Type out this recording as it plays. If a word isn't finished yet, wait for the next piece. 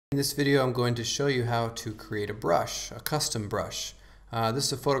In this video I'm going to show you how to create a brush, a custom brush. This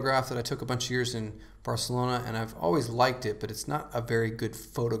is a photograph that I took a bunch of years in Barcelona, and I've always liked it, but it's not a very good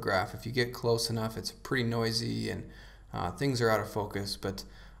photograph. If you get close enough, it's pretty noisy and things are out of focus, but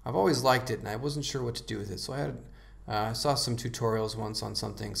I've always liked it and I wasn't sure what to do with it. So I saw some tutorials once on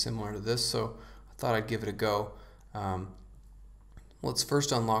something similar to this, so I thought I'd give it a go. Let's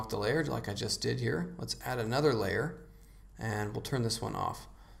first unlock the layer like I just did here. Let's add another layer and we'll turn this one off.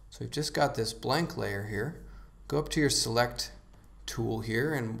 So we've just got this blank layer here. Go up to your select tool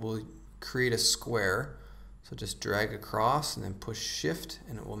here and we'll create a square. So just drag across and then push shift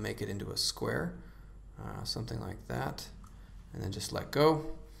and it will make it into a square. Something like that. And then just let go.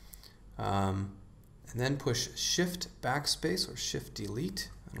 And then push shift backspace or shift delete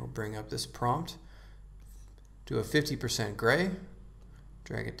and it'll bring up this prompt. Do a 50% gray.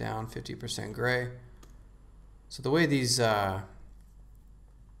 Drag it down 50% gray. So the way these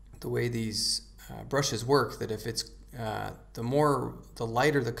brushes work, that if it's the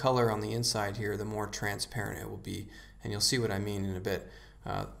lighter the color on the inside here, the more transparent it will be, and you'll see what I mean in a bit.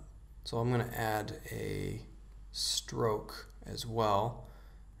 So I'm going to add a stroke as well,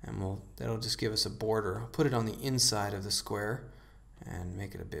 and that'll just give us a border. I'll put it on the inside of the square and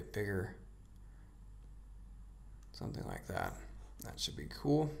make it a bit bigger, something like that. That should be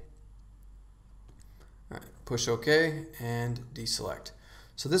cool. All right, push OK and deselect.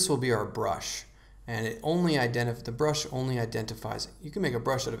 So this will be our brush, and the brush only identifies. You can make a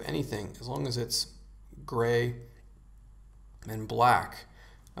brush out of anything as long as it's gray and black.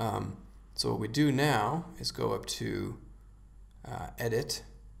 So what we do now is go up to Edit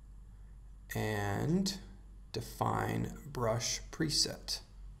and define brush preset,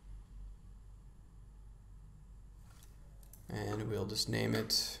 and we'll just name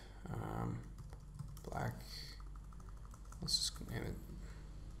it black. Let's just name it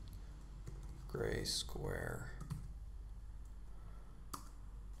gray square.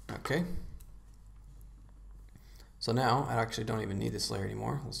 Okay. So now I actually don't even need this layer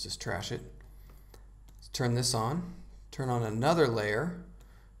anymore. Let's just trash it. Let's turn this on. Turn on another layer.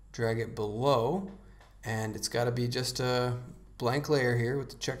 Drag it below, and it's got to be just a blank layer here with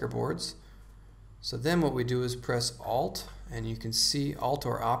the checkerboards. So then what we do is press Alt, and you can see Alt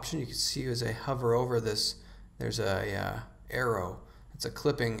or Option. You can see as I hover over this, there's a arrow. It's a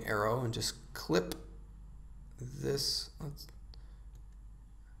clipping arrow, and just clip this.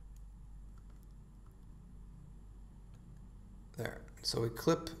 There. So we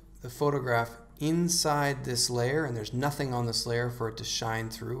clip the photograph inside this layer, and there's nothing on this layer for it to shine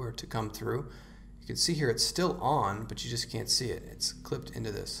through or to come through. You can see here it's still on, but you just can't see it. It's clipped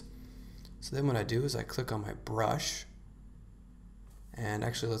into this. So then what I do is I click on my brush, and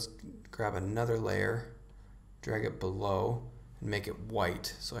actually let's grab another layer, drag it below, and make it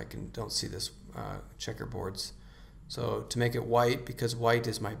white so I don't see this checkerboards. So to make it white, because white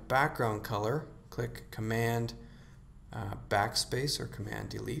is my background color, click Command backspace or Command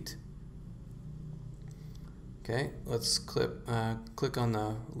delete. Okay, let's click on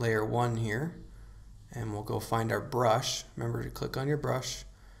the layer 1 here, and we'll go find our brush. Remember to click on your brush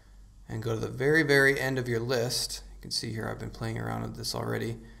and go to the very end of your list. You can see here I've been playing around with this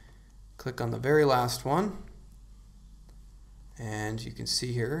already. Click on the very last one, and you can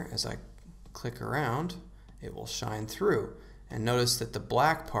see here as I click around it will shine through, and notice that the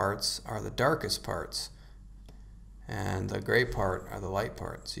black parts are the darkest parts and the gray part are the light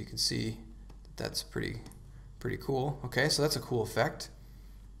part. So you can see that's pretty cool. Okay, so that's a cool effect.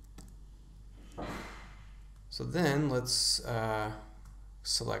 So then let's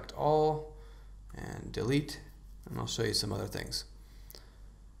select all and delete, and I'll show you some other things.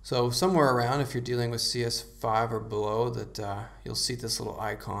 So somewhere around, if you're dealing with CS5 or below, that you'll see this little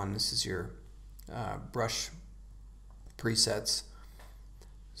icon. This is your brush presets.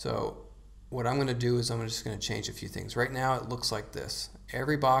 So what I'm going to do is I'm just going to change a few things. Right now it looks like this.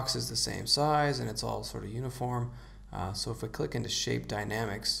 Every box is the same size and it's all sort of uniform. So if I click into Shape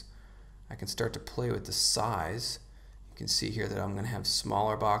Dynamics, I can start to play with the size. You can see here that I'm going to have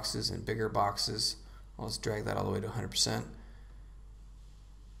smaller boxes and bigger boxes. I'll just drag that all the way to 100%.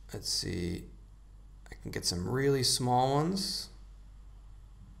 Let's see, I can get some really small ones.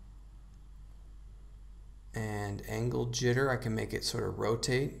 And angle jitter, I can make it sort of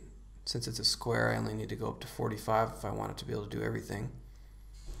rotate. Since it's a square, I only need to go up to 45 if I want it to be able to do everything.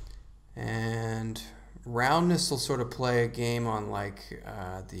 And roundness will sort of play a game on like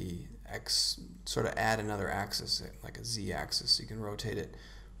the X, sort of add another axis, like a Z axis. You can rotate it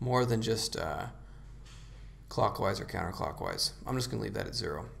more than just clockwise or counterclockwise. I'm just going to leave that at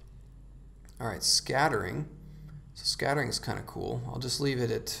 0. All right, scattering. So scattering is kind of cool. I'll just leave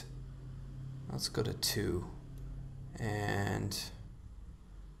it at, let's go to 2 and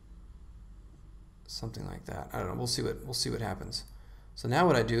something like that. I don't know. We'll see what happens. So now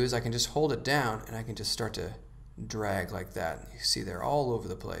what I do is I can just hold it down and I can just start to drag like that. You see they're all over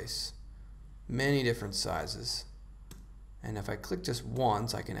the place. Many different sizes. And if I click just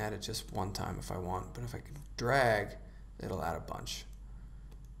once, I can add it just one time if I want. But if I can drag, it'll add a bunch.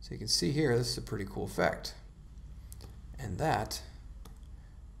 So you can see here, this is a pretty cool effect. And that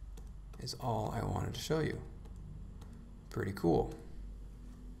is all I wanted to show you. Pretty cool.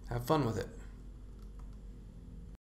 Have fun with it.